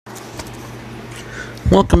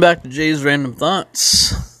Welcome back to Jay's Random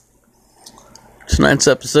Thoughts. Tonight's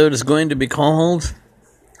episode is going to be called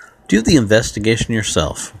Do the Investigation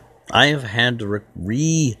Yourself. I have had to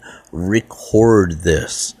re-record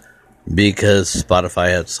this because Spotify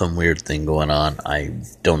had some weird thing going on. I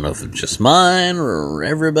don't know if it's just mine or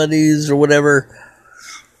everybody's or whatever.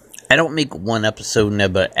 I don't make one episode and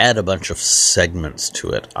add a bunch of segments to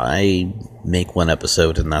it. I make one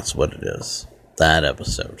episode and that's what it is. That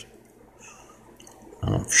episode.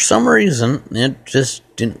 For some reason, it just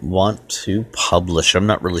didn't want to publish. I'm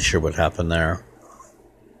not really sure what happened there.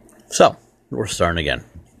 So, we're starting again.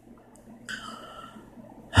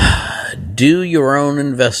 Do your own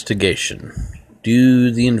investigation. Do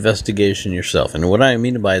the investigation yourself. And what I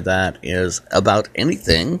mean by that is about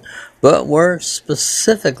anything, but we're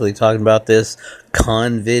specifically talking about this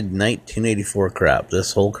COVID 1984 crap,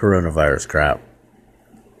 this whole coronavirus crap.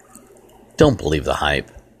 Don't believe the hype.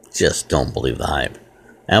 Just don't believe the hype.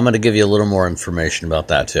 I'm going to give you a little more information about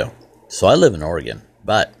that too. So I live in Oregon,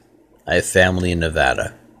 but I have family in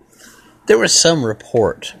Nevada. There was some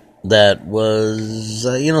report that was,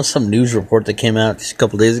 some news report that came out just a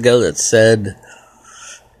couple days ago that said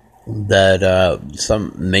that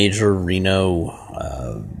some major Reno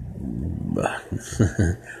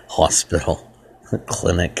hospital,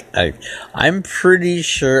 clinic, I'm pretty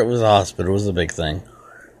sure it was a hospital, it was a big thing.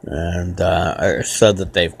 And said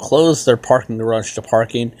that they've closed their parking garage to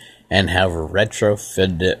parking and have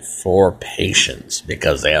retrofitted it for patients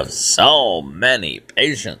because they have so many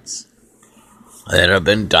patients that have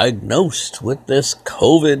been diagnosed with this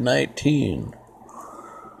COVID-19.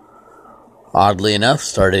 Oddly enough,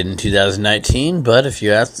 started in 2019, but if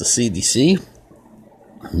you ask the CDC,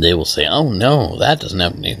 they will say, oh no, that doesn't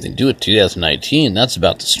have anything to do with 2019, that's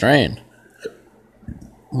about the strain.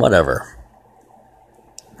 Whatever.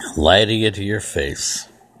 Lie to you to your face.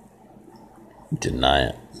 Deny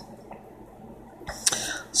it.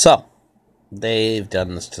 So, they've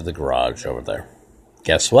done this to the garage over there.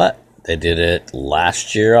 Guess what? They did it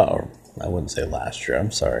last year, or I wouldn't say last year, I'm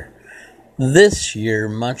sorry. This year,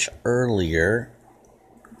 much earlier,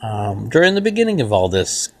 during the beginning of all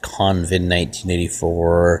this COVID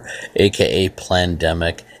 1984, aka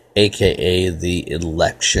pandemic, aka the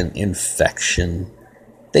election infection.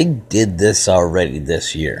 They did this already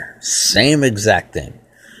this year. Same exact thing.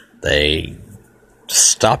 They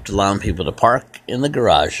stopped allowing people to park in the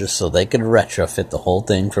garages so they could retrofit the whole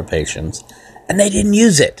thing for patients. And they didn't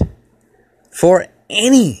use it for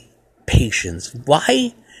any patients.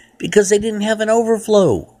 Why? Because they didn't have an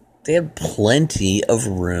overflow. They had plenty of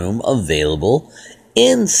room available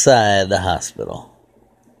inside the hospital.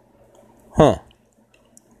 Well,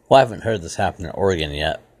 I haven't heard this happen in Oregon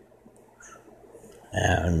yet.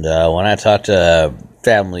 And when I talked to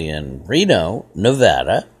family in Reno,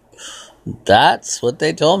 Nevada, that's what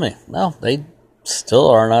they told me. No, they still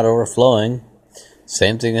are not overflowing.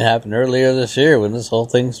 Same thing that happened earlier this year when this whole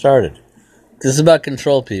thing started. This is about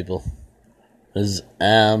control, people. This is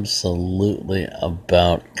absolutely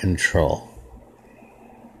about control.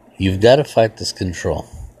 You've got to fight this control.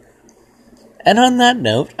 And on that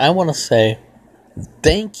note, I want to say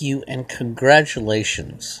thank you and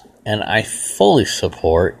congratulations. And I fully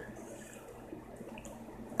support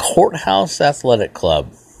Courthouse Athletic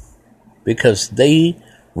Club because they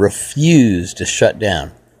refuse to shut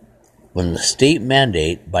down when the state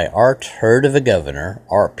mandate by our turd of a governor,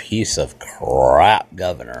 our piece of crap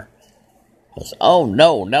governor, was, oh,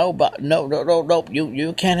 no,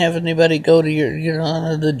 you can't have anybody go to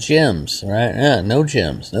the gyms, right? Yeah, no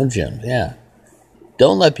gyms, yeah.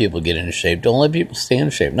 Don't let people get into shape. Don't let people stay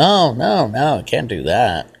in shape. No, I can't do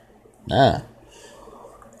that. Nah.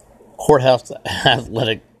 Courthouse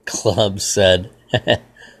Athletic Club said,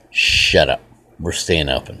 shut up. We're staying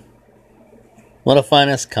open. Let a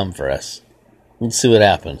finest come for us. Let's see what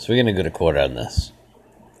happens. We're going to go to court on this.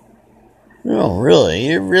 Oh, really?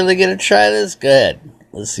 You're really going to try this? Go ahead.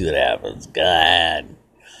 Let's see what happens. Go ahead.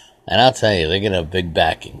 And I'll tell you, they're going to have big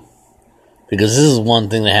backing. Because this is one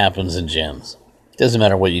thing that happens in gyms. It doesn't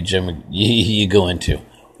matter what gym you go into.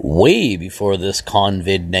 Way before this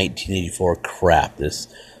COVID 1984 crap, this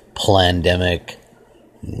pandemic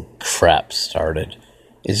crap started,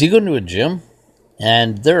 is you go into a gym,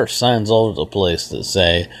 and there are signs all over the place that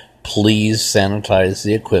say, please sanitize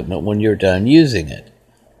the equipment when you're done using it.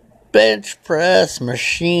 Bench press,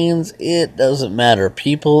 machines, it doesn't matter.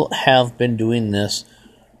 People have been doing this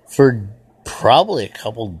for probably a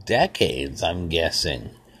couple decades, I'm guessing.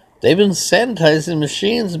 They've been sanitizing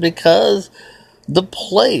machines because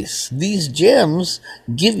these gyms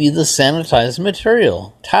give you the sanitized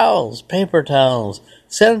material. Towels, paper towels,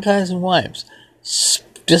 sanitizing wipes,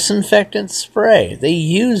 disinfectant spray. They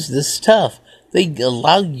use this stuff. They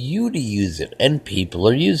allow you to use it, and people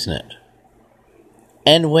are using it.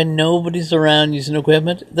 And when nobody's around using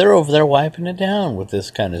equipment, they're over there wiping it down with this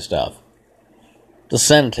kind of stuff. The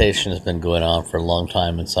sanitation has been going on for a long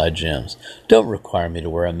time inside gyms. Don't require me to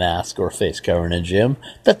wear a mask or a face cover in a gym.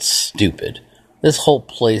 That's stupid. This whole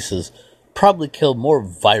place has probably killed more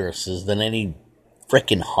viruses than any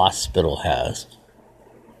frickin' hospital has.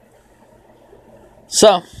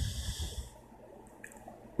 So,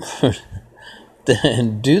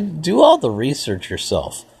 do all the research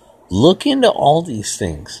yourself. Look into all these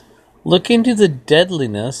things. Look into the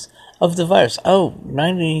deadliness of the virus. Oh,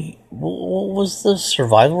 what was the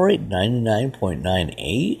survival rate?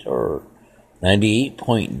 99.98 or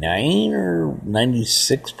 98.9 or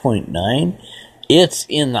 96.9? It's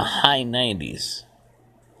in the high 90s.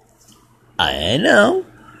 I know.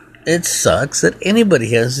 It sucks that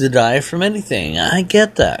anybody has to die from anything. I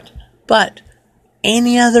get that. But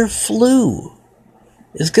any other flu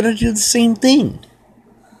is going to do the same thing.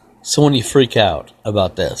 So when you freak out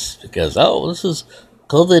about this, because, this is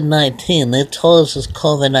COVID-19, they told us it's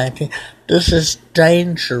COVID-19, this is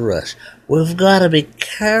dangerous, we've got to be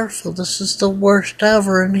careful, this is the worst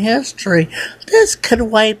ever in history, this could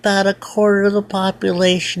wipe out a quarter of the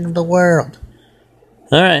population of the world.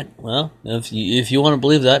 Alright, well, if you want to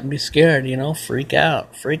believe that and be scared, freak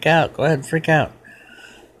out, go ahead and freak out.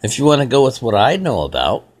 If you want to go with what I know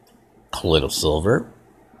about colloidal silver,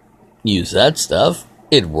 use that stuff.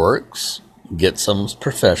 It works. Get some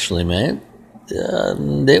professionally made.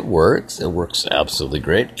 It works. It works absolutely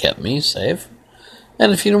great. Kept me safe.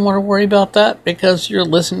 And if you don't want to worry about that because you're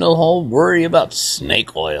listening to the whole worry about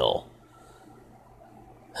snake oil.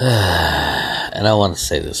 And I want to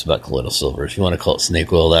say this about colloidal silver. If you want to call it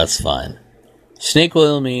snake oil, that's fine. Snake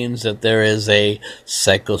oil means that there is a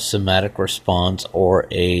psychosomatic response or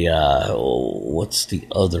a, what's the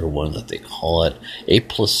other one that they call it? A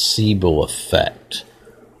placebo effect.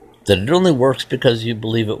 That it only works because you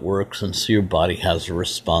believe it works, and so your body has a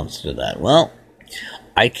response to that. Well,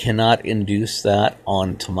 I cannot induce that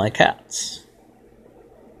onto my cats.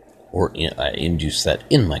 Or I induce that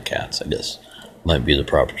in my cats, I guess. Might be the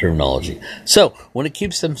proper terminology. So, when it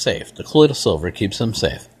keeps them safe, the colloidal silver keeps them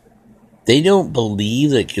safe. They don't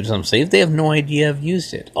believe that it keeps them safe. They have no idea I've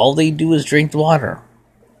used it. All they do is drink the water.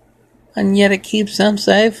 And yet it keeps them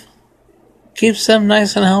safe. Keeps them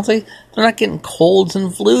nice and healthy. They're not getting colds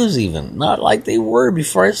and flus even. Not like they were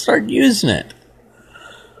before I started using it.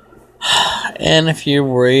 And if you're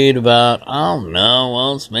worried about,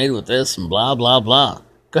 it's made with this and blah, blah, blah.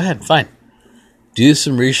 Go ahead, fine. Do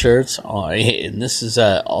some research. And this is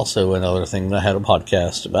also another thing that I had a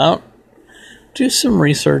podcast about. Do some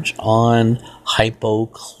research on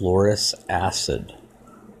hypochlorous acid.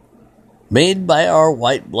 Made by our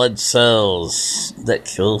white blood cells that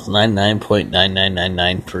kills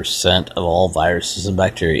 99.9999% of all viruses and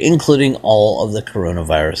bacteria, including all of the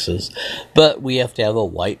coronaviruses. But we have to have a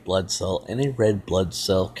white blood cell and a red blood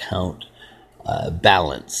cell count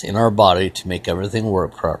balance in our body to make everything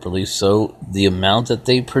work properly. So the amount that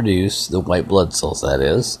they produce, the white blood cells that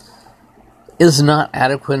is not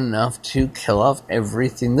adequate enough to kill off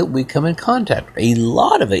everything that we come in contact with. A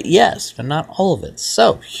lot of it, yes, but not all of it.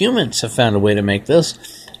 So, humans have found a way to make this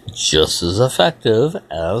just as effective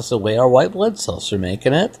as the way our white blood cells are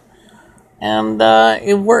making it. And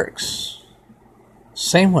it works.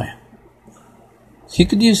 Same way. You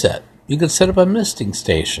could use that. You could set up a misting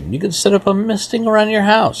station. You could set up a misting around your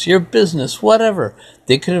house, your business, whatever.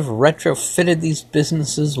 They could have retrofitted these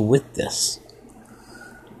businesses with this.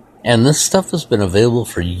 And this stuff has been available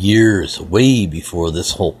for years, way before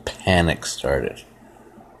this whole panic started.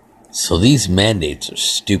 So these mandates are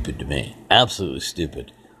stupid to me. Absolutely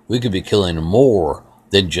stupid. We could be killing more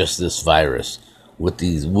than just this virus with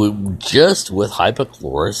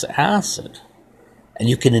hypochlorous acid. And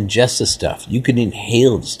you can ingest the stuff. You can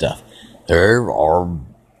inhale the stuff. There are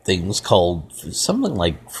things called something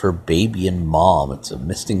like for baby and mom. It's a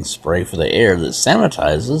misting spray for the air that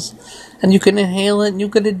sanitizes. And you can inhale it, and you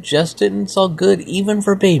can ingest it, and it's all good, even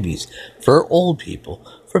for babies, for old people,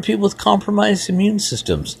 for people with compromised immune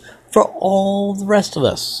systems, for all the rest of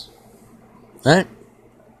us. Right?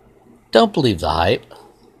 Don't believe the hype.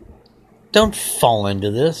 Don't fall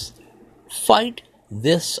into this. Fight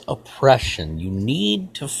this oppression. You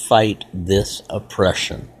need to fight this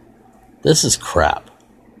oppression. This is crap.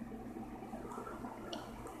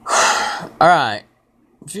 Alright.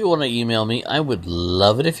 If you want to email me, I would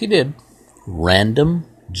love it if you did.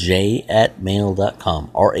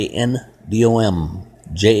 randomj@mail.com.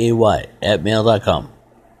 randomjay@mail.com.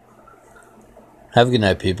 Have a good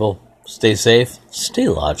night, people. Stay safe, stay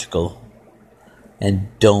logical, and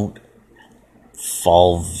don't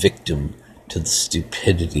fall victim to the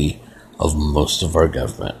stupidity of most of our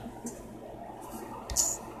government.